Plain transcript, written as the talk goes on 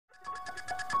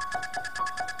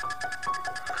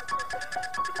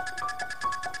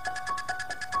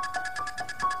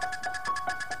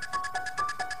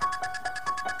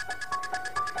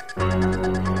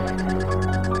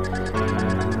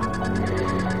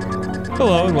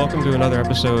Hello and welcome to another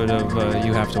episode of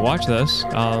You Have to Watch This.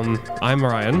 I'm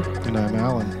Ryan. And I'm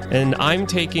Alan. And I'm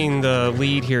taking the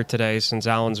lead here today since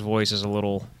Alan's voice is a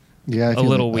little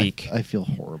weak. I feel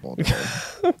horrible today.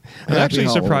 I'm actually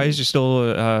surprised you're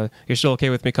still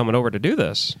okay with me coming over to do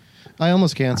this. I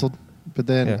almost canceled, but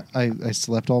then I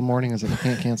slept all morning. I was like, I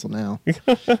can't cancel now. You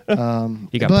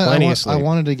got plenty of sleep. I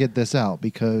wanted to get this out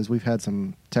because we've had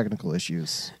some technical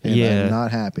issues, and I'm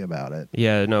not happy about it.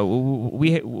 Yeah, no,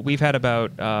 we've had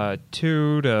about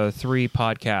 2 to 3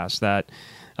 podcasts that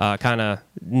kind of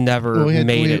never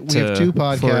made it to We have 2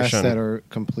 podcasts fruition. that are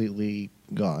completely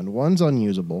gone. One's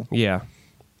unusable. Yeah.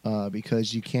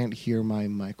 Because you can't hear my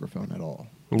microphone at all.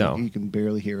 No. You can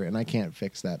barely hear it, and I can't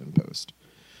fix that in post.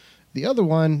 The other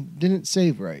one didn't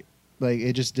save right. Like,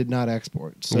 it just did not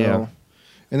export. So, yeah.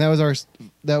 And that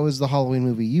was the Halloween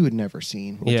movie you had never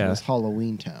seen, which was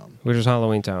Halloween Town. Which is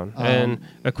Halloween Town. And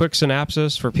a quick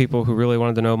synopsis for people who really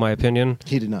wanted to know my opinion.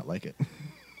 He did not like it.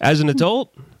 As an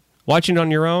adult, watching it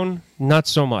on your own, not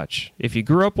so much. If you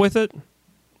grew up with it,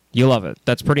 you love it.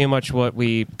 That's pretty much what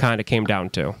we kind of came down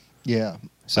to. Yeah.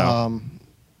 So.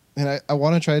 And I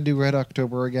want to try to do Red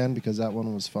October again because that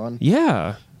one was fun.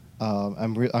 Yeah.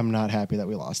 I'm not happy that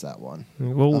we lost that one.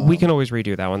 Well, we can always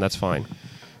redo that one. That's fine.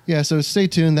 Yeah, so stay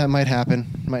tuned. That might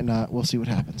happen. Might not. We'll see what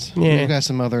happens. Yeah. We've got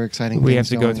some other exciting things We have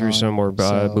to go going through on, some more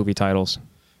movie titles.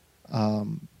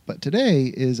 But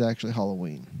today is actually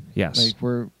Halloween. Yes. Like,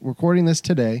 we're recording this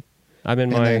today. I'm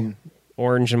in my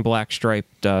orange and black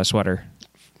striped sweater.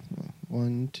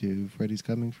 1, 2, Freddy's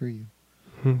coming for you.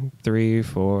 3,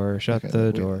 4, shut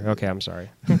the door. Okay, I'm sorry.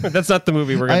 That's not the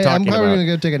movie we're going to talk about. I'm probably going to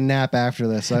go take a nap after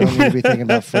this, so I don't need to be thinking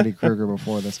about Freddy Krueger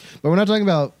before this. But we're not talking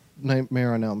about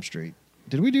Nightmare on Elm Street.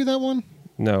 Did we do that one?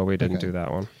 No, we didn't do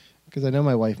that one. Because I know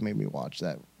my wife made me watch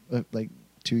that like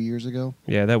 2 years ago.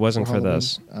 Yeah, that wasn't for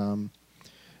this.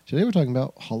 Today we're talking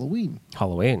about Halloween.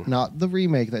 Halloween. Not the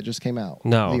remake that just came out.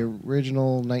 No. The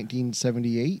original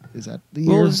 1978. Is that the year?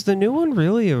 Well, is the new one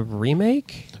really a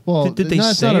remake? Well, did they say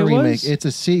it's not a remake.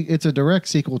 Was? It's a direct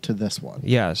sequel to this one.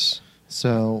 Yes.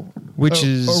 So, which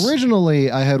is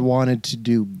originally I had wanted to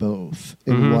do both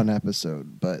in one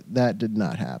episode, but that did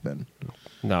not happen.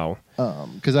 No.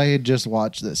 Because I had just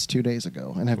watched this 2 days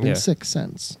ago and have been sick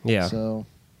since. Yeah. So,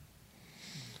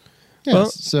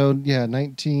 yes. So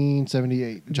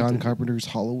 1978, John Carpenter's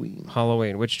Halloween.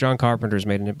 Halloween, which John Carpenter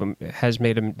has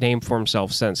made a name for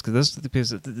himself since.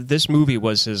 Because this movie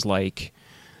was his like,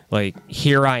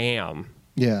 here I am.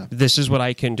 Yeah. This is what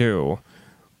I can do.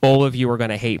 All of you are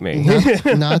going to hate me.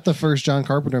 Not the first John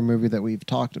Carpenter movie that we've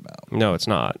talked about. No, it's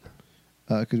not.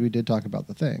 Because we did talk about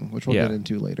The Thing, which we'll get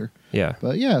into later. Yeah.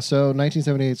 But yeah, so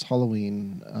 1978's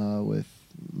Halloween with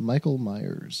Michael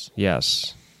Myers.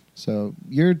 Yes. So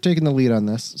you're taking the lead on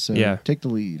this. So take the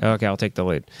lead. Okay, I'll take the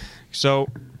lead. So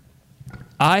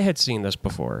I had seen this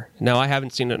before. Now, I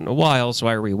haven't seen it in a while, so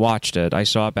I rewatched it. I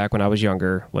saw it back when I was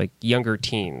younger, like younger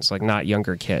teens, like not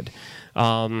younger kid.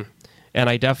 And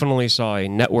I definitely saw a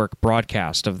network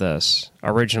broadcast of this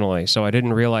originally, so I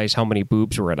didn't realize how many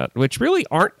boobs were in it, which really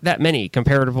aren't that many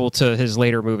comparable to his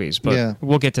later movies, but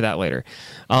we'll get to that later.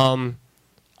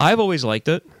 I've always liked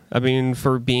it. I mean,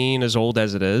 for being as old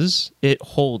as it is, it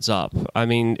holds up. I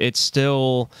mean, it's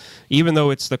still, even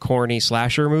though it's the corny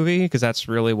slasher movie, because that's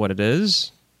really what it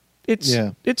is, it's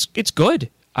good.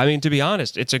 I mean, to be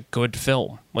honest, it's a good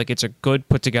film. Like, it's a good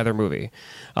put-together movie.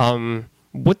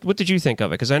 What did you think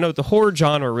of it? Because I know the horror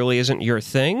genre really isn't your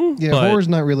thing. Yeah, horror's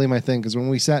not really my thing. Because when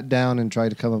we sat down and tried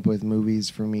to come up with movies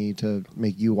for me to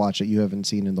make you watch that you haven't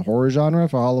seen in the horror genre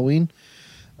for Halloween,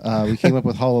 we came up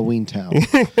with Halloween Town.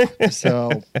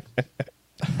 So,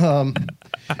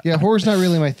 horror's not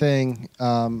really my thing.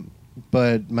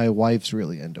 But my wife's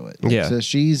really into it. Like, so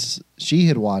she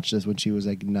had watched this when she was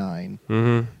like 9,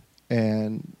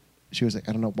 and she was like,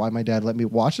 I don't know why my dad let me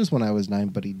watch this when I was 9,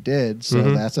 but he did.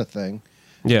 So that's a thing.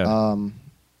 Yeah.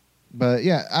 But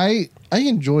yeah, I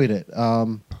enjoyed it.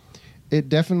 It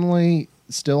definitely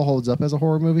still holds up as a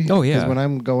horror movie. Oh yeah. Because when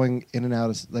I'm going in and out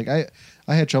of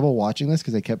I had trouble watching this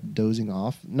because I kept dozing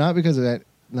off. Not because of that.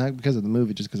 Not because of the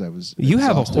movie, just because I was You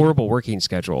exhausted. have a horrible working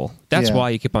schedule. That's why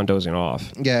you keep on dozing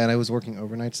off. Yeah, and I was working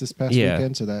overnights this past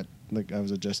weekend, so that I was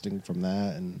adjusting from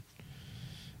that, and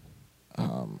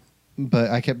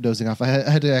but I kept dozing off. I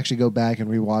had to actually go back and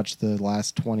rewatch the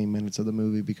last 20 minutes of the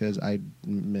movie because I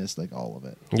missed all of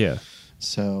it. Yeah.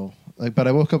 So but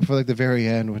I woke up for the very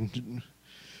end when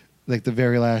the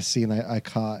very last scene I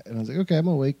caught, and I was like, okay, I'm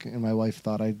awake, and my wife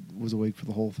thought I was awake for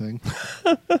the whole thing.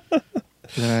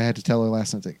 And I had to tell her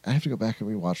last night, I have to go back and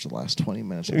rewatch the last 20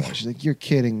 minutes of that. She's like, you're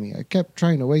kidding me. I kept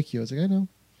trying to wake you. I was like, I know.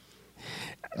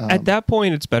 At that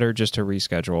point, it's better just to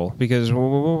reschedule, because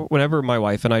whenever my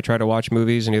wife and I try to watch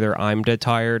movies and either I'm dead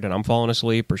tired and I'm falling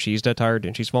asleep, or she's dead tired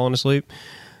and she's falling asleep,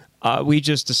 we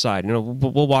just decide,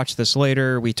 we'll watch this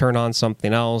later. We turn on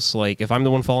something else. Like if I'm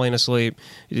the one falling asleep,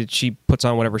 she puts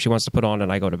on whatever she wants to put on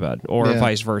and I go to bed, or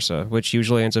vice versa, which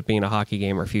usually ends up being a hockey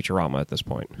game or Futurama at this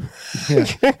point. Yeah.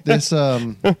 This,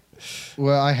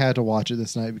 well, I had to watch it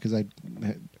this night because I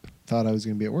thought I was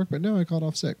going to be at work, but no, I called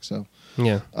off sick. So,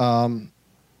 yeah.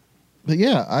 But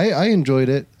yeah, I enjoyed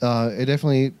it. It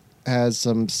definitely has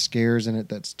some scares in it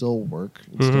that still work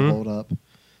and still hold up.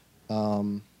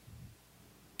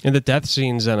 And the death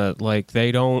scenes in it, like,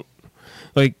 they don't,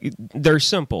 like, they're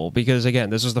simple because, again,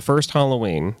 this was the first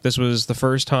Halloween. This was the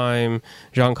first time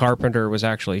John Carpenter was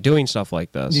actually doing stuff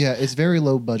like this. Yeah, it's very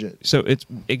low budget. So it's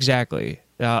exactly.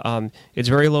 It's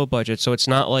very low budget, so it's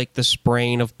not like the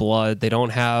spraying of blood. They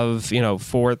don't have,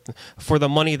 for the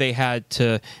money they had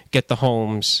to get the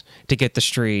homes, to get the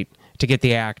street, to get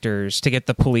the actors, to get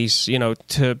the police,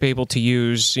 to be able to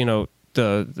use,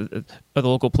 the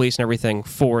local police and everything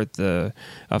for the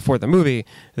movie.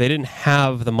 They didn't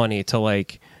have the money to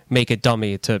like make a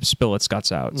dummy to spill its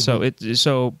guts out.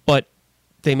 But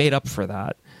they made up for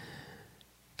that,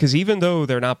 because even though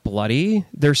they're not bloody,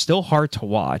 they're still hard to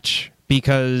watch.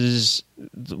 Because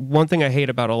one thing I hate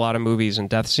about a lot of movies and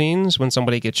death scenes, when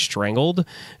somebody gets strangled,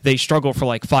 they struggle for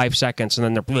like 5 seconds and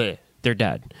then they're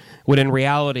dead. When in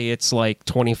reality, it's like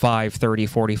 25, 30,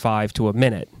 45 to a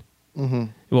minute.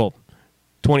 Well,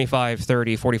 25,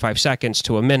 30, 45 seconds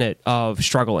to a minute of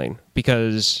struggling,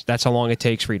 because that's how long it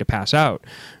takes for you to pass out.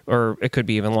 Or it could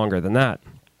be even longer than that,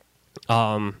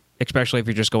 especially if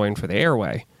you're just going for the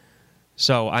airway.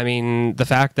 So, I mean, the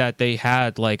fact that they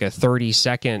had like a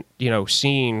 30-second,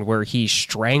 scene where he's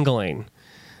strangling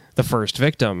the first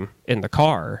victim in the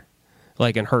car,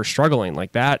 like, and her struggling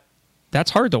like that,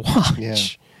 that's hard to watch. Yeah.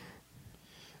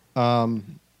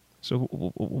 So,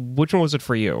 which one was it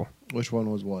for you? Which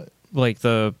one was what? Like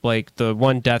the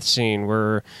one death scene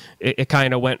where it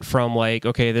kind of went from like,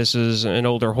 okay, this is an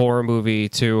older horror movie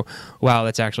to, wow,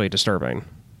 that's actually disturbing.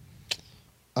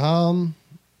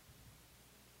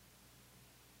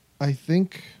 I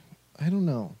think, I don't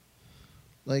know.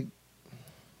 Like,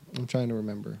 I'm trying to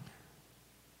remember.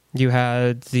 You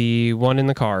had the one in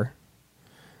the car,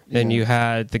 and you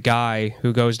had the guy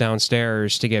who goes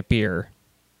downstairs to get beer,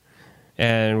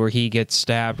 and where he gets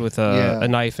stabbed with a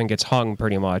knife and gets hung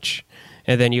pretty much.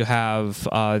 And then you have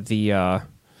the other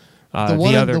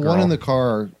girl. One in the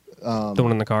car. The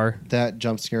one in the car. That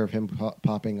jump scare of him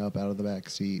popping up out of the back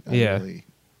seat.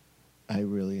 I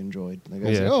really enjoyed. Like, I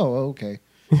was like, oh, okay.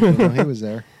 He was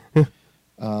there.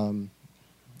 And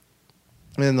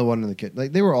then the one in the kid.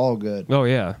 Like, they were all good. Oh,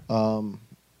 yeah.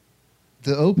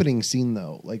 The opening scene,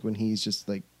 though, like when he's just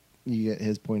like, you get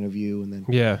his point of view, and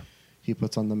then he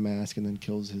puts on the mask and then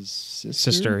kills his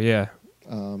sister.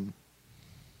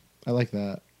 I like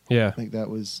that. Yeah. I think that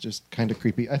was just kind of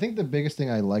creepy. I think the biggest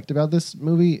thing I liked about this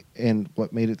movie and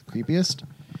what made it the creepiest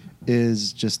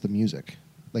is just the music.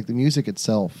 Like, the music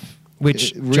itself.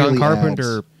 Which really John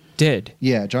Carpenter did.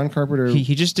 Yeah, John Carpenter.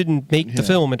 He just didn't make the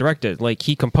film and direct it. Like,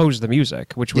 he composed the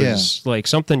music, which was like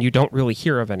something you don't really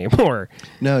hear of anymore.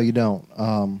 No, you don't.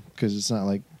 Because it's not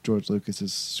like George Lucas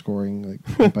is scoring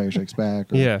like Empire Strikes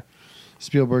Back. Or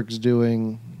Spielberg's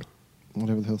doing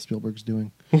whatever the hell Spielberg's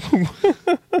doing.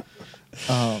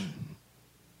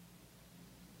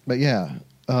 But yeah,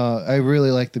 I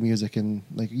really like the music, and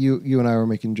like you and I were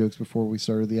making jokes before we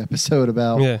started the episode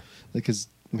about because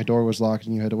my door was locked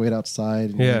and you had to wait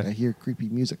outside, and like, I hear creepy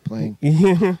music playing.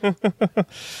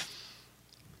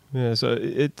 So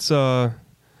it's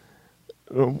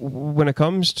when it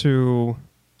comes to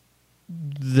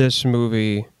this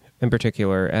movie in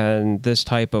particular and this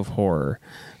type of horror,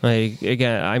 like,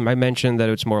 again, I mentioned that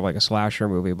it's more like a slasher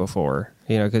movie before,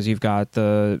 because you've got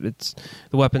the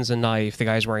weapon's a knife, the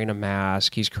guy's wearing a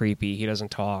mask, he's creepy, he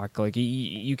doesn't talk. Like,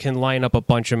 you can line up a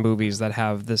bunch of movies that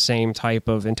have the same type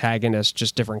of antagonist,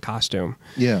 just different costume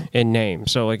and name.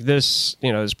 So like this,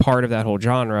 is part of that whole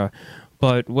genre.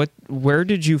 But where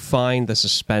did you find the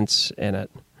suspense in it?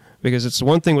 Because it's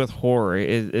one thing with horror,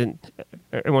 and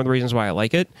one of the reasons why I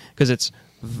like it, because it's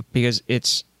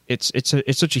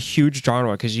such a huge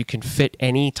genre, because you can fit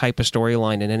any type of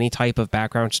storyline and any type of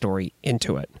background story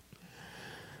into it.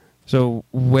 So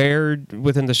where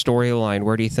within the storyline,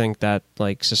 where do you think that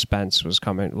like suspense was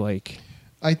coming? Like,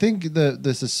 I think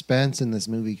the suspense in this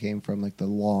movie came from like the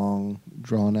long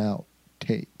drawn out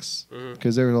takes,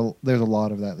 because there's a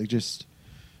lot of that. Like, just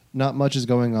not much is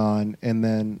going on, and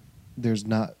then there's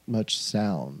not much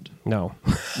sound. No.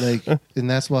 Like, and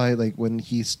that's why, like, when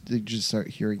they just start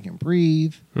hearing him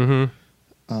breathe,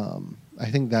 I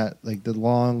think that, like, the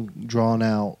long,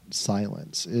 drawn-out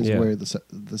silence is where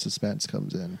the suspense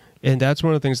comes in. And that's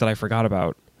one of the things that I forgot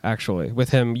about, actually. With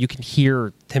him, you can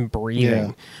hear him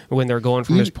breathing when they're going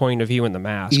from his point of view in the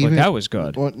mask. Like, that was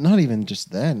good. Well, not even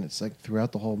just then. It's, like,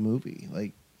 throughout the whole movie.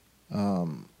 Like,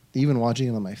 even watching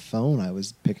it on my phone, I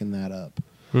was picking that up.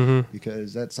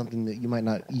 Because that's something that you might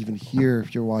not even hear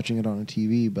if you're watching it on a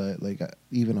TV, but like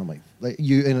even on like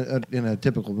you in a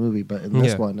typical movie, but in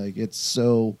this one, like it's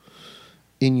so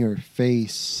in your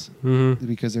face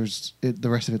because the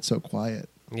rest of it's so quiet.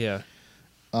 Yeah.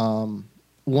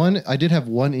 I did have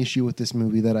one issue with this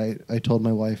movie that I told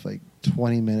my wife like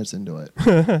 20 minutes into it,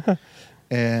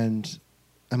 and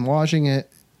I'm watching it,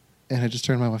 and I just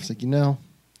turned to my wife, like,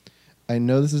 I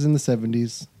know this is in the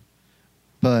 70s,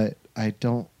 but I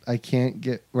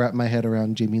can't wrap my head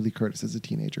around Jamie Lee Curtis as a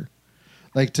teenager.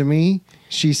 Like, to me,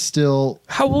 she's still...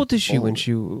 How old is she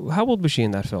how old was she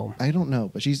in that film? I don't know,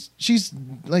 but she's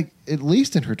like at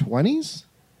least in her 20s.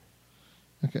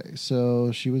 Okay,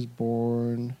 so she was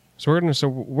born... So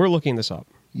we're looking this up.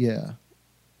 Yeah.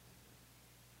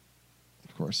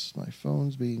 Of course, my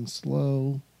phone's being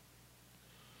slow.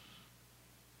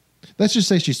 Let's just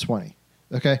say she's 20.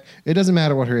 Okay, it doesn't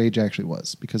matter what her age actually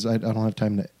was because I don't have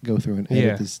time to go through and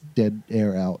edit this dead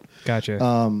air out.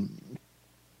 Gotcha.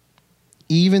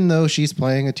 Even though she's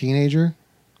playing a teenager,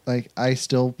 like I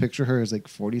still picture her as like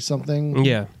 40-something.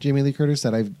 Yeah, Jamie Lee Curtis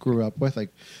that I grew up with,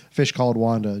 like Fish Called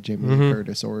Wanda, Jamie Lee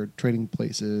Curtis, or Trading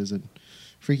Places and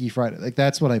Freaky Friday. Like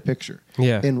that's what I picture.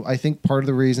 Yeah, and I think part of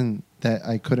the reason that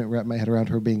I couldn't wrap my head around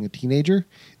her being a teenager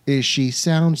is she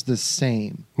sounds the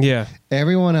same. Yeah.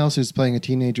 Everyone else who's playing a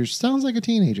teenager sounds like a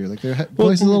teenager. Like their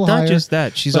voice is a little higher. Not just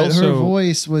that. Her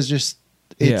voice was just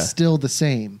it's still the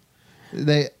same.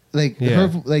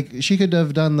 She could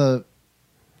have done the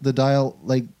dial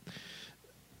like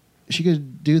she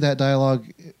could do that dialogue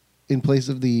in place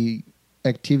of the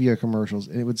Activia commercials,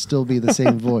 and it would still be the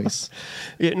same voice.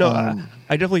 Yeah, no,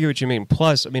 I definitely get what you mean.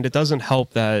 Plus, I mean, it doesn't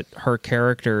help that her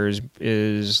character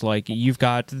is like you've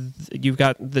got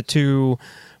the two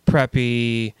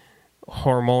preppy,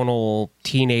 hormonal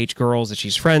teenage girls that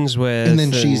she's friends with, and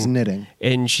then she's knitting,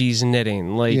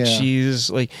 like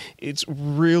she's like it's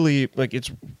really like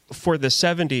it's for the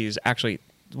 70s. Actually,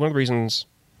 one of the reasons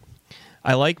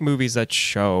I like movies that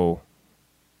show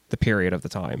the period of the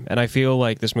time, and I feel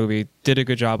like this movie did a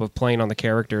good job of playing on the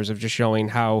characters, of just showing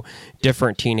how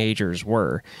different teenagers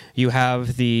were. You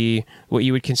have what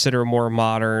you would consider more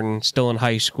modern, still in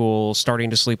high school, starting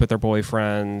to sleep with their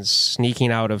boyfriends,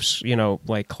 sneaking out of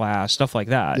like class, stuff like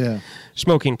that,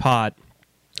 smoking pot,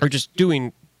 or just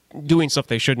doing stuff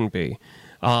they shouldn't be,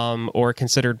 or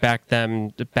considered back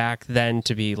then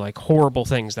to be like horrible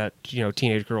things that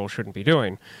teenage girls shouldn't be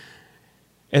doing.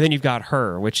 And then you've got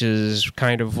her, which is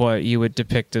kind of what you would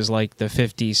depict as like the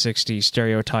 50s, 60s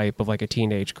stereotype of like a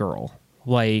teenage girl.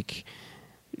 Like,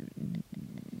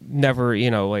 never,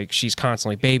 like she's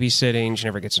constantly babysitting. She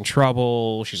never gets in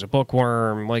trouble. She's a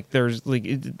bookworm. Like, there's like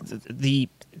the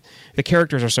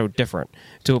characters are so different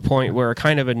to a point where it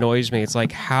kind of annoys me. It's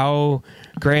like, how,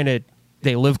 granted,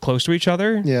 they live close to each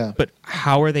other. Yeah. But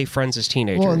how are they friends as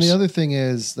teenagers? Well, and the other thing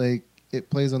is, like, it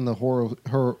plays on the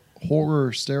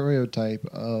horror stereotype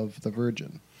of the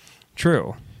virgin.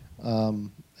 True. And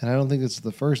I don't think it's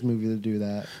the first movie to do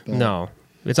that. But, no,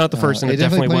 it's not the first, and it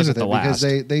definitely wasn't the last.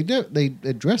 Because they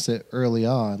address it early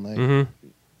on, like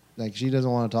like she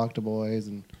doesn't want to talk to boys,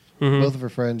 and both of her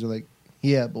friends are like,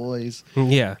 yeah, boys.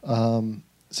 Yeah.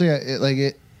 So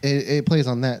yeah, it plays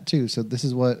on that too. So this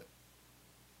is what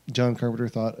John Carpenter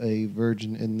thought a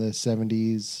virgin in the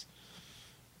 70s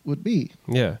would be.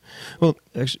 Yeah. Well,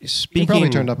 actually, he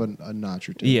probably turned up a notch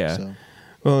or two. Yeah. So.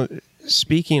 Well,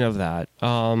 speaking of that,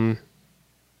 on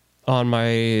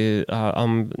my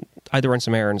I had to run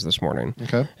some errands this morning.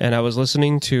 Okay. And I was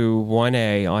listening to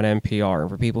 1A on NPR. And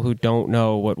for people who don't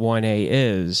know what 1A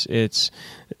is, it's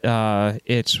the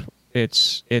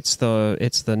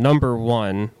number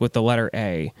one with the letter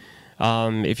A.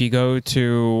 If you go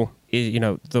to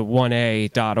the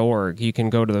 1a.org, you can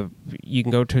go to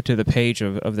the page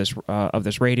of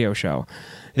this radio show.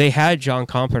 They had John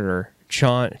Carpenter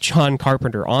on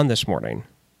this morning.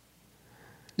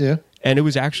 Yeah. And it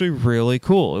was actually really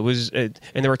cool. And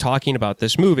they were talking about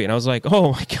this movie, and I was like,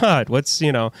 "Oh my God, what's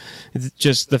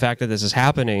just the fact that this is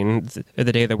happening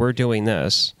the day that we're doing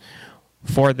this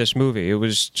for this movie? It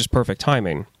was just perfect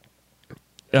timing."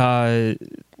 It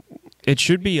It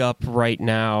should be up right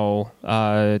now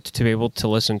to be able to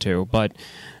listen to, but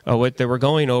what they were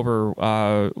going over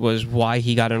was why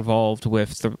he got involved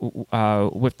with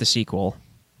the sequel.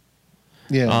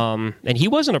 Yeah. And he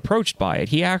wasn't approached by it.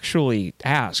 He actually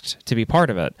asked to be part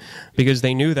of it because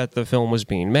they knew that the film was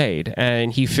being made,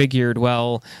 and he figured,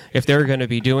 well, if they're going to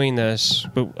be doing this,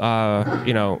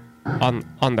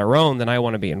 on their own, then I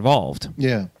want to be involved.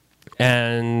 Yeah.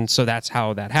 And so that's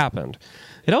how that happened.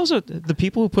 It also, the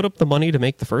people who put up the money to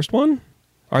make the first one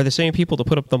are the same people to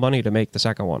put up the money to make the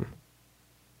second one.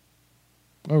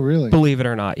 Oh, really? Believe it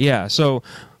or not. Yeah. So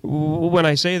when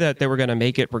I say that they were going to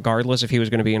make it regardless if he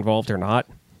was going to be involved or not,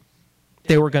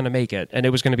 they were going to make it, and it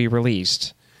was going to be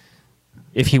released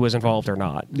if he was involved or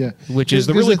not. Yeah. Which is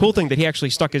the really cool thing, that he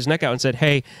actually stuck his neck out and said,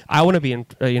 "Hey, I want to be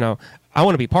I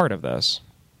want to be part of this."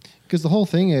 Because the whole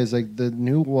thing is, like, the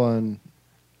new one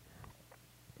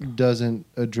doesn't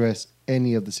address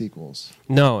any of the sequels.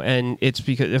 No, and it's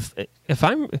because if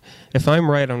I'm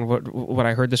right on what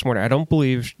I heard this morning, I don't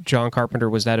believe John Carpenter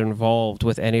was that involved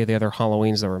with any of the other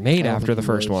Halloweens that were made after the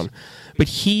first one. But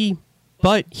he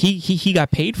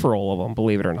got paid for all of them,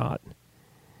 believe it or not.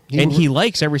 He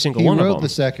likes every single one of them. He wrote the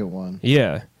second one.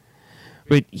 Yeah.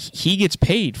 But he gets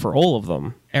paid for all of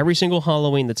them. Every single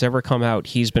Halloween that's ever come out,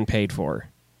 he's been paid for.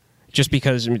 Just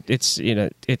because it's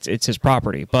his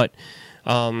property. But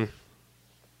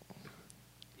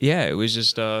yeah, it was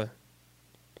just it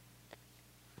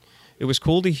was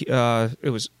cool to it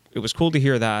was cool to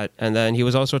hear that. And then he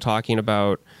was also talking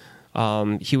about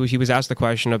he was asked the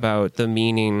question about the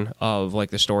meaning of,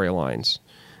 like, the storylines,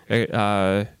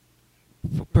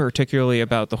 particularly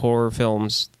about the horror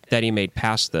films that he made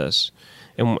past this,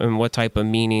 and what type of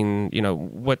meaning,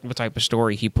 what type of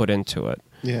story he put into it.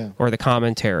 Yeah. Or the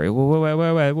commentary,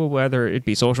 whether it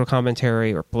be social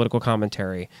commentary or political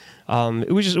commentary.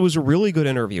 It was a really good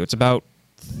interview. It's about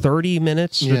 30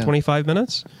 minutes to 25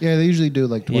 minutes. Yeah, they usually do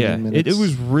like 20 minutes. It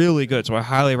was really good, so I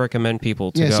highly recommend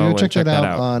people to go so and check that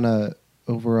out. On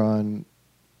over on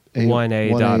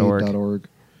 1A.org.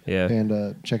 Yeah.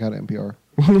 And check out NPR.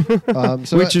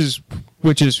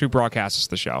 Which is who broadcasts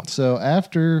the show. So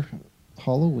after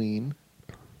Halloween,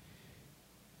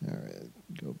 all right,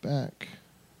 go back.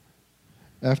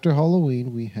 After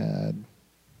Halloween, we had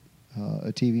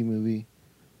a TV movie.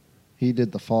 He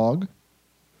did The Fog,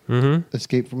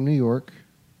 Escape from New York,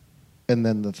 and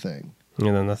then The Thing.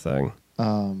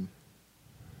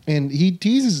 And he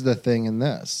teases The Thing in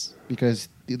this because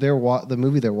the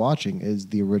movie they're watching is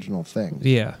the original Thing.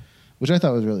 Yeah. Which I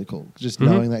thought was really cool. Just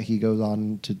knowing that he goes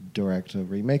on to direct a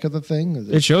remake of The Thing.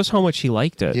 It shows how much he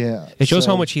liked it. Yeah. It shows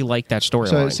how much he liked that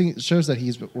storyline. So it shows that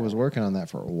he was working on that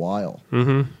for a while.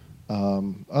 Mm-hmm.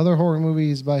 Other horror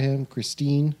movies by him,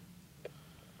 Christine.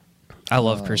 I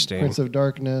love Christine. Prince of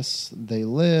Darkness, They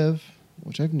Live,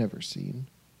 which I've never seen.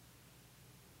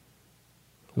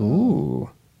 Ooh.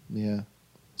 Yeah.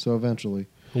 So eventually.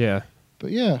 Yeah.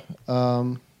 But yeah.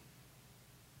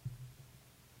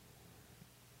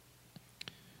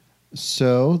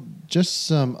 So just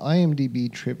some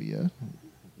IMDb trivia,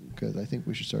 because I think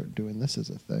we should start doing this as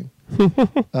a thing.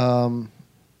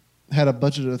 Had a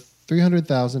budget of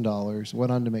 $300,000,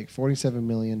 went on to make $47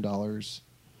 million.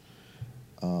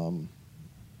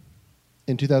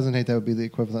 In 2008, that would be the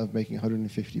equivalent of making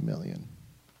 $150 million.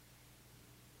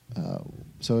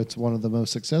 So it's one of the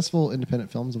most successful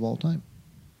independent films of all time.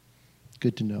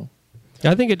 Good to know.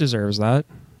 I think it deserves that.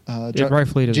 It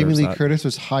rightfully deserves Jamie Lee that. Curtis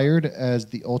was hired as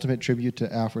the ultimate tribute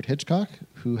to Alfred Hitchcock,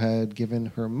 who had given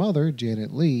her mother,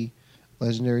 Janet Leigh,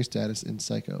 legendary status in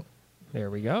Psycho. There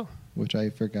we go. Which I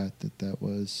forgot that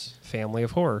was... Family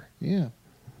of Horror. Yeah.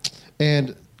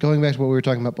 And going back to what we were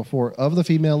talking about before, of the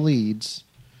female leads,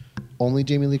 only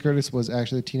Jamie Lee Curtis was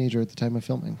actually a teenager at the time of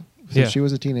filming. So she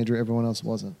was a teenager, everyone else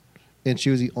wasn't. And she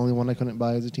was the only one I couldn't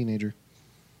buy as a teenager.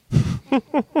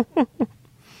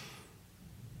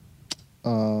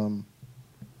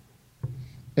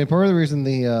 And part of the reason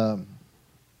the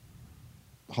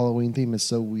Halloween theme is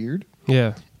so weird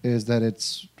is that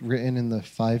it's written in the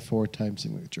 5/4 time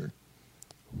signature.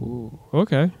 Ooh,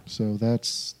 okay. So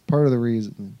that's part of the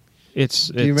reason. Do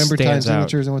you remember time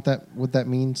signatures and what that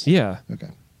means? Yeah. Okay.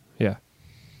 Yeah.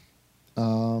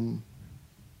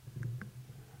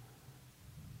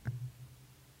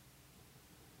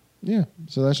 Yeah.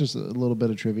 So that's just a little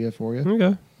bit of trivia for you.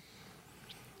 Okay.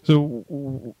 So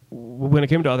when it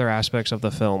came to other aspects of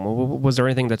the film, was there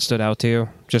anything that stood out to you?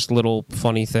 Just little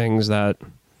funny things that...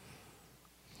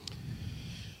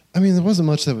 I mean, there wasn't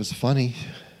much that was funny.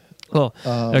 Well,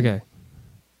 okay.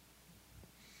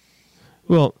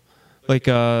 Well, Like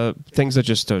things that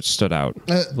just stood out,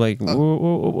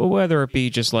 whether it be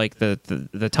just like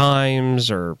the times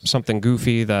or something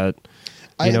goofy that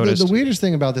you noticed. The weirdest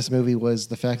thing about this movie was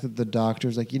the fact that the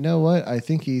doctor's like, you know what? I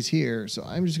think he's here, so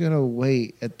I'm just gonna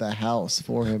wait at the house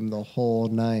for him the whole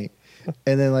night,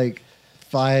 and then like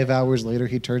 5 hours later,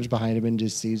 he turns behind him and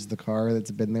just sees the car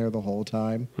that's been there the whole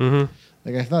time. Mm-hmm.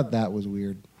 Like I thought that was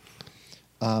weird.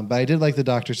 But I did like the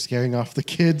doctor scaring off the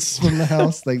kids from the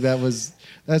house. Like that's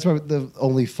probably the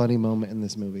only funny moment in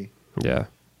this movie. Yeah.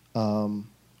 But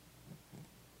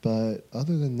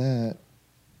other than that,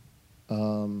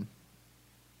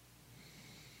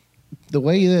 the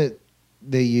way that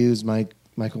they use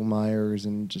Michael Myers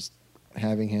and just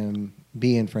having him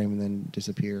be in frame and then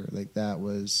disappear, like that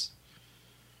was,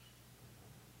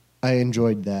 I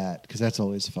enjoyed that because that's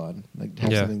always fun. Like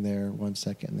have something there 1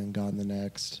 second and then gone the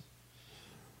next.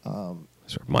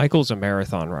 Michael's a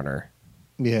marathon runner.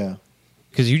 Yeah.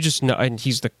 Because you just know, and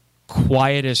he's the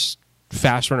quietest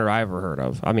fast runner I've ever heard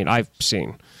of. I mean, I've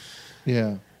seen.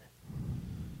 Yeah.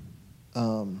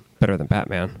 Better than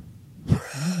Batman.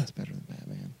 That's better than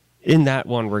Batman. In that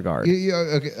one regard.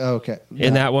 Okay.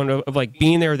 In that one of like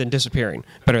being there then disappearing.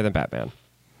 Better than Batman.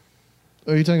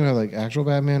 Are you talking about like actual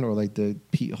Batman or like the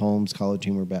Pete Holmes College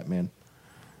Humor Batman?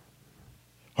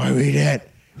 Are we dead?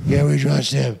 Yeah, we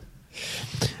trust him.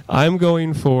 I'm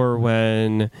going for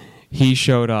when he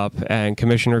showed up and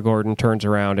Commissioner Gordon turns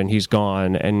around and he's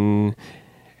gone and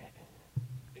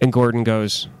Gordon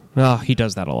goes, oh, he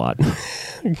does that a lot.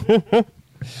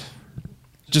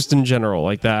 Just in general,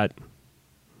 like that.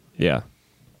 Yeah.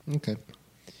 Okay.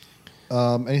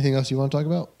 Anything else you want to talk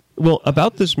about? Well,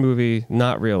 about this movie,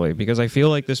 not really, because I feel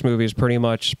like this movie is pretty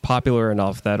much popular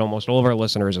enough that almost all of our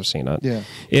listeners have seen it. Yeah.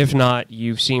 If not,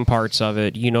 you've seen parts of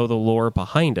it. You know the lore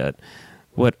behind it.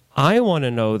 What I want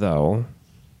to know, though,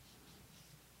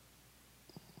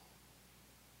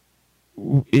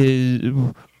 is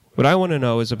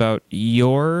about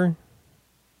your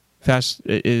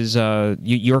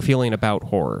your feeling about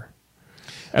horror,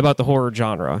 about the horror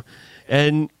genre,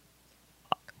 and.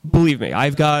 Believe me,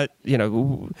 I've got,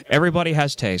 everybody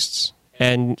has tastes,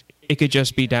 and it could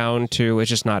just be down to it's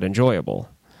just not enjoyable.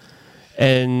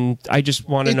 And I just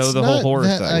want to know the whole horror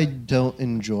thing. I don't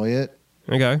enjoy it.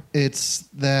 Okay. It's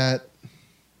that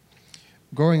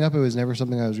growing up, it was never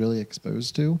something I was really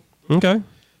exposed to. Okay.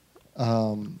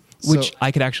 Which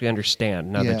I could actually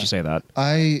understand now that you say that.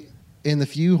 In the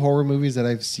few horror movies that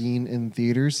I've seen in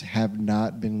theaters, have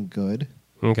not been good.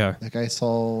 Okay. Like I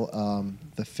saw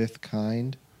The Fifth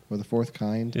Kind. Or The Fourth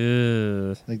Kind.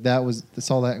 Ugh. Like I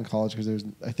saw that in college because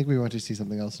I think we went to see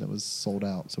something else and it was sold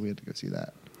out, so we had to go see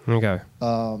that. Okay.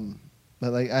 But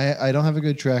like I don't have a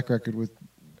good track record with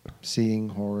seeing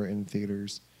horror in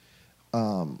theaters.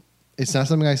 It's not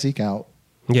something I seek out.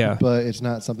 Yeah. But it's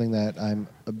not something that I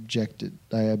object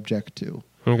to.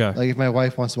 Okay. Like if my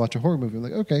wife wants to watch a horror movie, I'm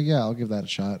like, okay, yeah, I'll give that a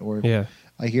shot. Or if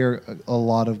I hear a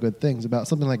lot of good things about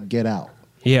something like Get Out.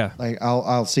 Yeah. Like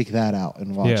I'll seek that out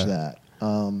and watch that.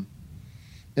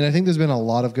 And I think there's been a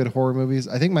lot of good horror movies.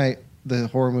 I think the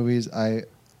horror movies I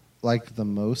liked the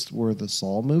most were the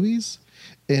Saw movies,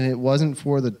 and it wasn't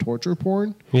for the torture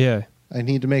porn. Yeah, I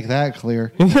need to make that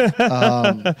clear.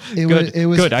 It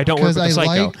was good. I don't work with the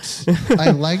psycho. I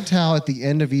liked how at the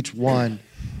end of each one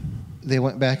they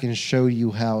went back and showed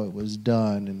you how it was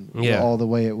done and all the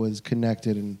way it was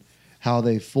connected and how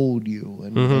they fooled you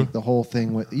and like the whole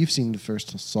thing. You've seen the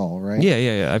first Saw, right?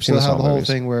 Yeah. I've seen the Saw the whole movies.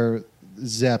 thing where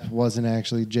Zepp wasn't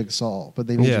actually Jigsaw, but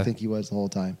they made you think he was the whole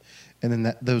time. And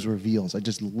then those reveals, I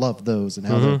just love those and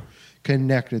how they're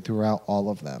connected throughout all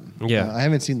of them. Yeah. I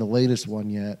haven't seen the latest one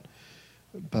yet,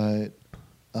 but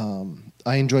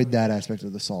I enjoyed that aspect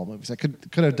of the Saw movies. I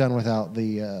could have done without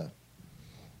the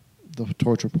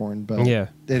torture porn, but it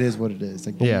is what it is.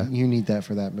 Like you need that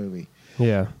for that movie.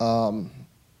 Yeah.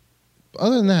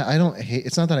 Other than that, I don't hate.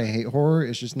 It's not that I hate horror.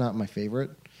 It's just not my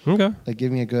favorite. Okay. Like,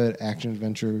 give me a good action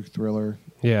adventure thriller.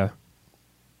 Yeah.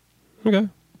 Okay.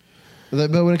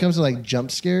 But when it comes to like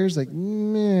jump scares, like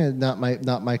not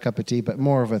my cup of tea. But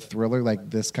more of a thriller, like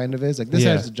this kind of is. Like this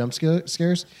has the jump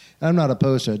scares. And I'm not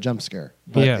opposed to a jump scare,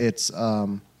 but it's.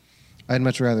 I'd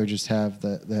much rather just have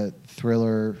the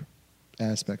thriller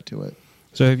aspect to it.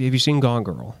 So have you seen Gone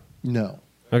Girl? No.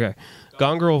 Okay.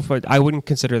 Gone Girl, I wouldn't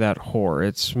consider that horror.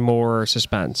 It's more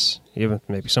suspense. Even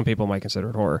maybe some people might consider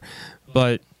it horror.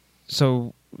 But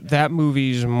so that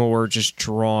movie's more just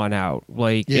drawn out.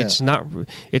 Like it's not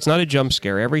a jump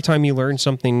scare. Every time you learn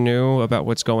something new about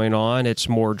what's going on, it's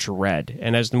more dread.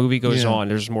 And as the movie goes on,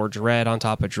 there's more dread on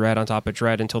top of dread on top of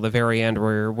dread until the very end,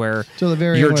 where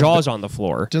your jaw's on the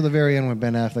floor. Till the very end, when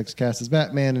Ben Affleck's cast as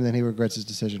Batman, and then he regrets his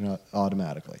decision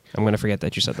automatically. I'm going to forget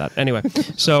that you said that. Anyway,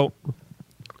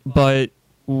 but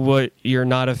what you're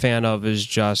not a fan of is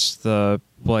just the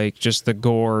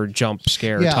gore jump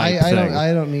scare type thing.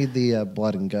 I don't need the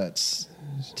blood and guts.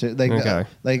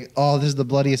 Oh, this is the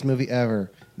bloodiest movie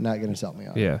ever. Not going to sell me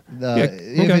on it.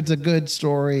 If it's a good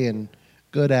story and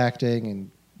good acting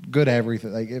and good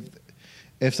everything, like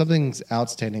if something's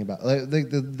outstanding about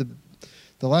the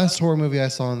last horror movie I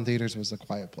saw in theaters was A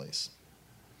Quiet Place.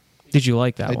 Did you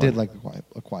like that? I did like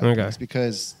A Quiet Place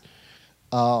because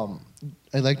I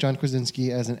like John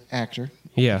Krasinski as an actor.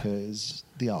 Yeah. Because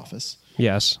The Office.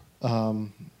 Yes.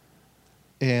 And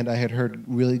I had heard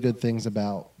really good things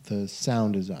about the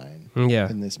sound design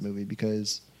in this movie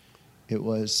because it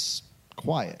was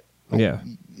quiet.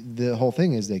 The whole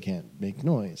thing is they can't make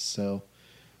noise. So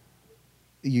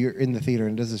you're in the theater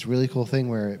and it does this really cool thing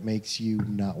where it makes you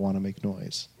not want to make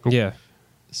noise. Yeah.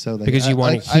 So because you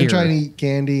want to hear. I'm trying to eat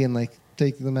candy and like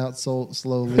take them out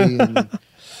slowly. And,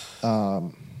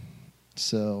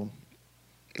 so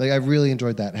like I really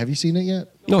enjoyed that. Have you seen it yet?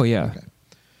 Oh, yeah. Okay.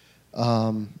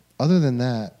 Other than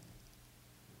that,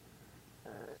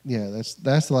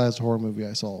 that's the last horror movie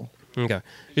I saw. Okay.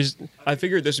 I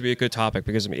figured this would be a good topic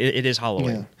because it is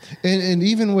Halloween. Yeah. And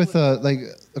even with like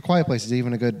A Quiet Place is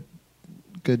even a good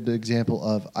example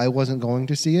of I wasn't going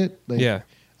to see it. I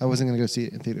wasn't going to go see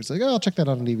it in theaters. Like, I'll check that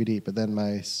out on DVD. But then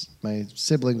my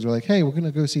siblings were like, hey, we're going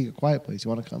to go see A Quiet Place. You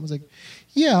want to come? I was like,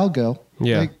 yeah, I'll go.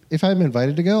 Yeah. Like, if I'm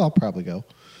invited to go, I'll probably go.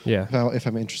 Yeah. If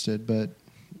I'm interested. But,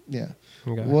 yeah.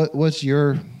 Okay. What's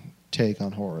your take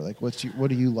on horror? Like, what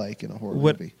do you like in a horror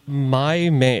movie?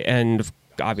 And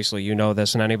obviously you know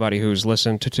this, and anybody who's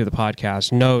listened to the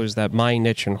podcast knows that my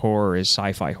niche in horror is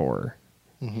sci-fi horror.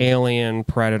 Mm-hmm. Alien,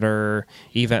 Predator,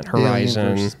 Event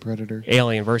Horizon.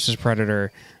 Alien versus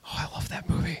Predator. Oh, I love that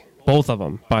movie. Both of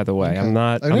them, by the way. Okay. I'm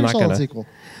not gonna. The sequel.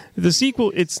 The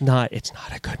sequel, it's not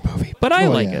a good movie, but I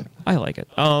like it. I like it.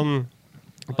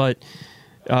 But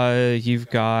you've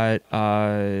got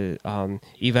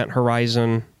Event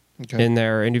Horizon in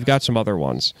there, and you've got some other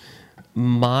ones.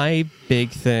 My big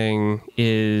thing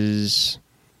is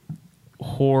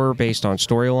horror based on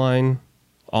storyline,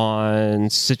 on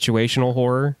situational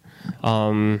horror,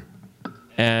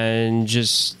 and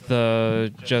just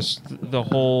the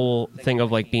whole thing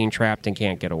of like being trapped and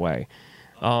can't get away.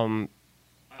 I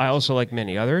also like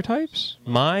many other types.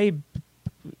 The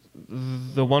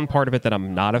one part of it that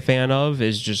I'm not a fan of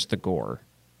is just the gore.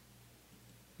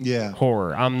 Yeah.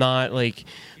 Horror. I'm not like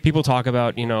people talk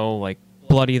about, like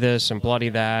bloody this and bloody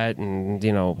that, and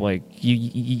like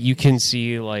you can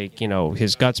see like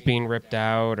his guts being ripped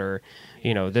out, or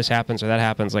this happens or that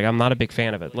happens. Like I'm not a big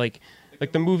fan of it. Like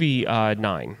the movie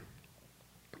 7.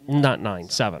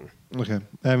 Okay,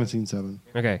 I haven't seen 7.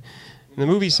 Okay, in the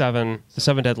movie 7, The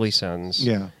 7 Deadly Sins.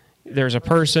 Yeah. There's a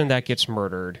person that gets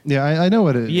murdered. Yeah, I know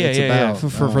what it's about. Yeah.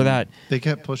 For that, they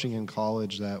kept pushing in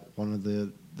college that one of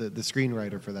the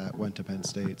screenwriter for that went to Penn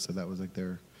State, so that was like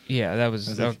their. Yeah,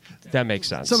 that makes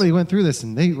sense. Somebody went through this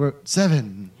and they wrote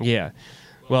 7. Yeah,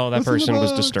 well, that person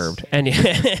was disturbed.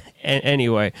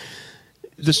 Anyway,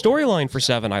 the storyline for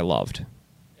 7 I loved,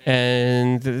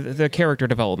 and the character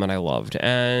development I loved,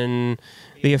 and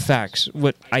the effects.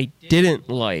 What I didn't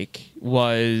like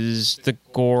was the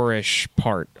gore-ish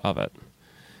part of it,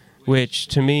 which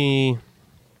to me,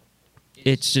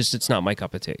 it's not my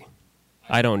cup of tea.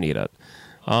 I don't need it.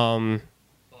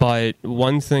 But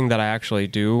one thing that I actually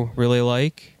do really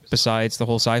like, besides the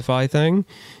whole sci-fi thing,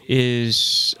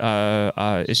 is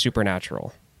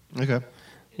Supernatural. Okay.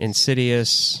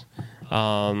 Insidious.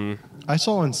 I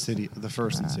saw the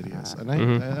first Insidious, and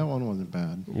that one wasn't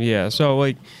bad. Yeah, so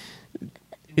like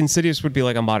Insidious would be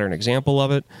like a modern example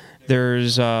of it.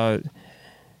 There's a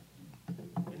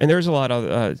lot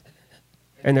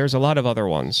of other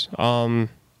ones.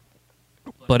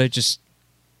 But it just,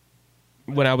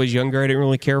 when I was younger, I didn't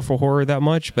really care for horror that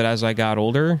much. But as I got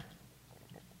older,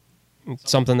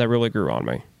 it's something that really grew on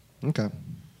me. Okay.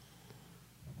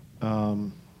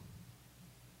 So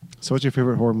what's your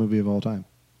favorite horror movie of all time?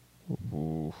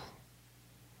 Ooh.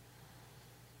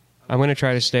 I'm going to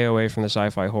try to stay away from the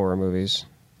sci-fi horror movies.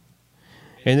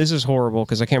 And this is horrible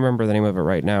because I can't remember the name of it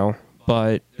right now.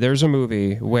 But there's a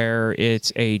movie where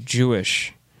it's a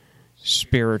Jewish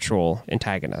spiritual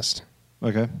antagonist.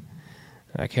 Okay.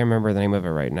 I can't remember the name of it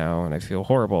right now, and I feel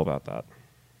horrible about that.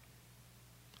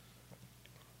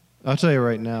 I'll tell you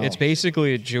right now. It's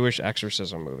basically a Jewish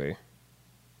exorcism movie.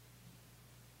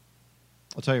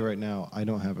 I'll tell you right now. I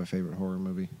don't have a favorite horror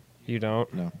movie. You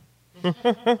don't? No.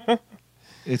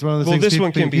 It's one of those Well, things. this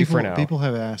one can be for now. People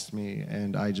have asked me,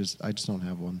 and I just don't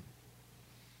have one.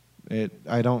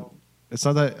 I don't. It's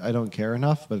not that I don't care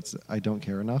enough, but I don't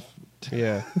care enough.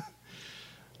 Yeah.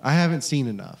 I haven't seen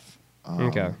enough.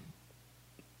 Okay.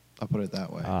 I'll put it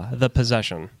that way. The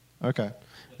Possession. Okay.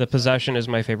 The Possession is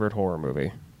my favorite horror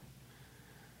movie.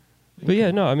 But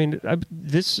yeah, no, I mean,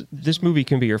 this movie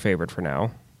can be your favorite for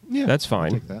now. Yeah, that's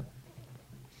fine. I'll take that.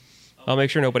 I'll make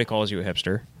sure nobody calls you a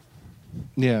hipster.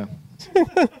 Yeah.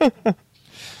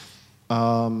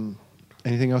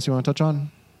 Anything else you want to touch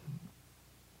on?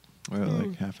 We're at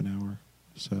like half an hour,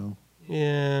 so.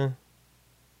 Yeah.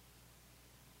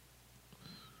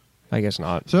 I guess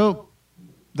not. So,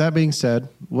 that being said,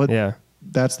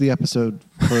 that's the episode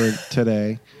for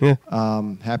today. Yeah.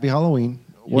 Happy Halloween.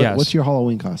 Yes. What's your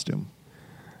Halloween costume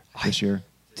this year?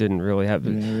 Didn't really have.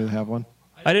 You didn't really have one?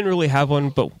 I didn't really have one,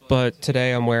 but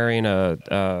today I'm wearing a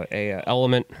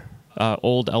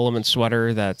old Element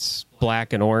sweater that's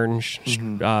black and orange,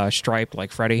 striped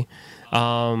like Freddy.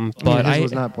 But his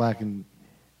was not black and.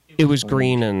 It was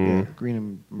green and green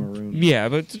and maroon. Yeah,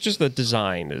 but just the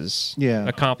design is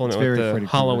a compliment with the Freddy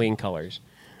Halloween colors.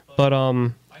 But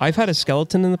I've had a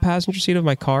skeleton in the passenger seat of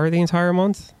my car the entire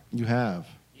month. You have?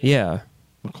 Yeah.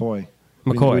 McCoy.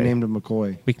 We named him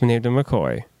McCoy. We named him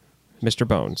McCoy. Mr.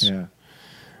 Bones. Yeah.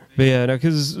 But yeah, no,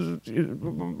 because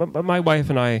my wife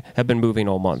and I have been moving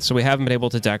all month, so we haven't been able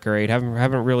to decorate, haven't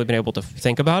really been able to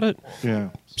think about it. Yeah.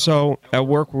 So at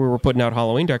work, we were putting out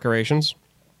Halloween decorations.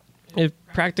 It's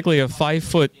practically a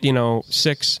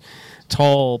 5'6"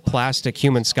 tall plastic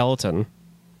human skeleton.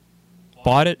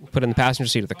 Bought it, put it in the passenger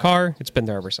seat of the car. It's been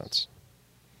there ever since.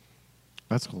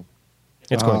 That's cool.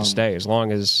 It's going to stay as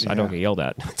long as I don't get yelled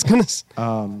at. It's going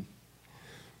to.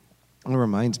 It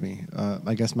reminds me.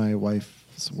 I guess my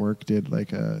wife's work did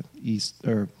like a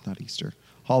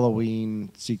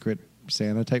Halloween Secret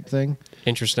Santa type thing.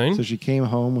 Interesting. So she came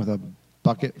home with a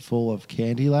bucket full of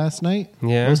candy last night.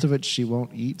 Yeah. Most of it she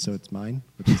won't eat, so it's mine,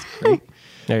 which is great.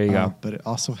 There you go. But it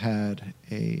also had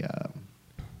a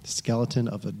skeleton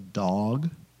of a dog.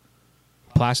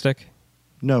 Plastic?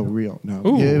 No, real. No.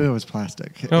 Ooh. It was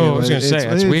plastic. Oh, I was going to say,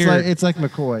 that's weird. It's like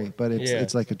McCoy, but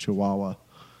it's like a chihuahua.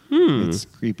 It's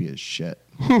creepy as shit.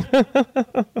 And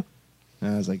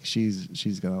I was like, she's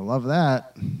going to love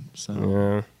that.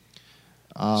 So,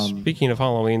 yeah. Speaking of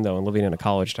Halloween, though, and living in a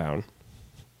college town.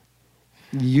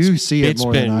 You see it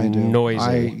more than I do. It's been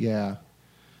noisy. Yeah.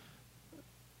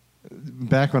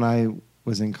 Back when I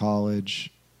was in college,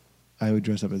 I would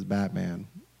dress up as Batman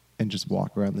and just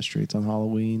walk around the streets on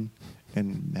Halloween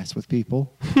and mess with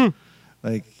people.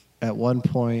 Like, at one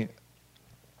point,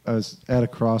 I was at a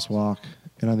crosswalk,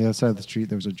 and on the other side of the street,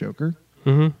 there was a Joker.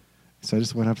 Mm-hmm. So I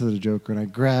just went up to the Joker, and I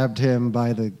grabbed him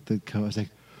by the coat. I was like,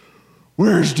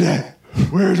 "Where's Dad?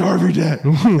 Where's Harvey Dent?"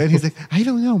 And he's like, "I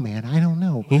don't know, man. I don't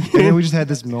know." And then we just had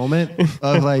this moment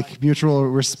of like mutual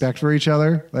respect for each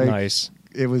other. Like, nice.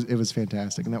 It was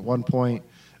fantastic. And at one point,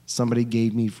 somebody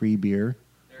gave me free beer.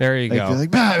 There you go. They're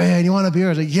like, "Batman, you want a beer?" I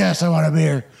was like, "Yes, I want a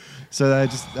beer." So I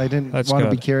didn't want to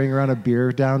be carrying around a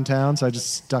beer downtown, so I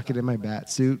just stuck it in my bat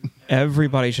suit.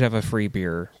 Everybody should have a free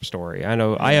beer story. I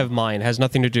know I have mine. It has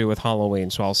nothing to do with Halloween,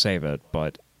 so I'll save it.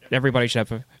 But everybody should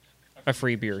have a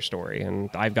free beer story, and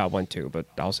I've got one too, but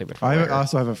I'll save it for later. I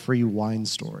also have a free wine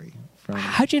story.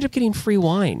 How'd you end up getting free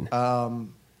wine?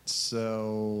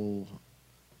 So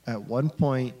at one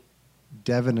point,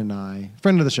 Devin and I,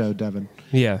 friend of the show, Devin.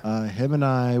 Yeah. Him and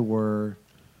I were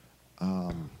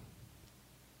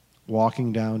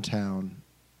walking downtown,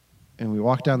 and we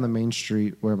walked down the main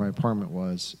street where my apartment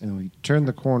was, and we turned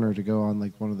the corner to go on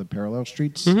like one of the parallel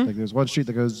streets. Mm-hmm. Like there's one street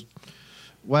that goes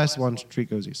west, one street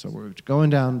goes east. So we're going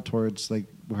down towards like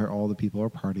where all the people are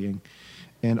partying,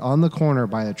 and on the corner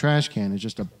by the trash can is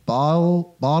just a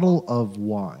bottle of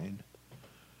wine.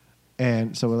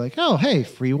 And so we're like, "Oh, hey,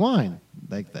 free wine.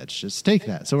 Like, let's just take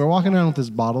that." So we're walking around with this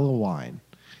bottle of wine,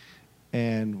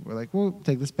 and we're like, "We'll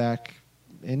take this back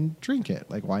and drink it.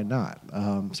 Like, why not?"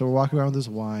 So we're walking around with this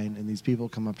wine, and these people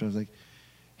come up to us like,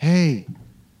 "Hey,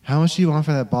 how much do you want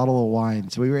for that bottle of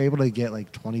wine?" So we were able to get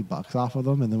like $20 off of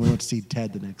them, and then we went to see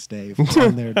Ted the next day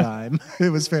on their dime. It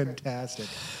was fantastic.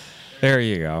 There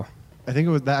you go. I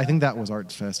think that was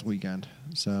Arts Fest weekend.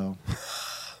 So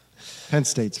Penn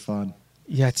State's fun.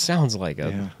 Yeah, it sounds like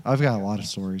it. Yeah, I've got a lot of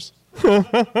stories.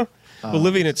 Well,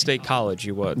 living at State College,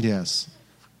 you would. Yes.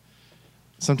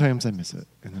 Sometimes I miss it,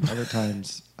 and then other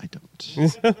times I don't.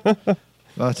 But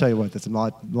I'll tell you what, that's a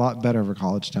lot better of a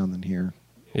college town than here.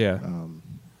 Yeah.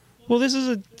 Well, this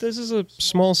is a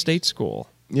small state school.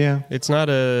 Yeah. It's not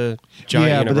a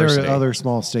giant university. But there are other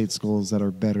small state schools that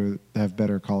are have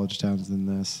better college towns than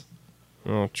this.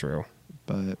 Oh, true.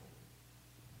 But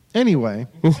anyway,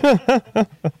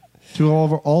 to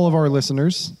all of our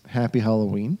listeners, happy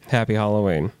Halloween. Happy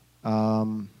Halloween.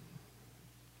 Ryan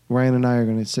and I are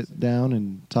going to sit down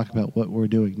and talk about what we're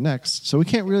doing next. So we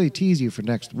can't really tease you for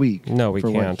next week. No, we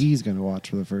can't. For what he's going to watch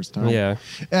for the first time. Yeah.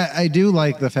 I do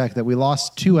like the fact that we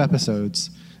lost 2 episodes,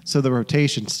 so the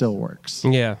rotation still works.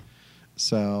 Yeah.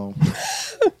 So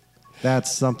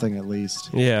that's something at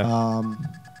least. Yeah.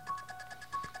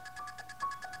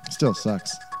 Still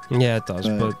sucks. Yeah, it does,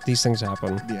 but these things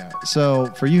happen. Yeah. So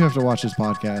for You Have to Watch This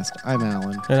podcast, I'm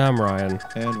Alan. And I'm Ryan.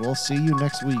 And we'll see you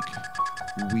next week.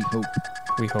 We hope.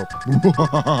 We hope.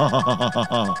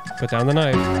 Put down the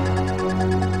knife.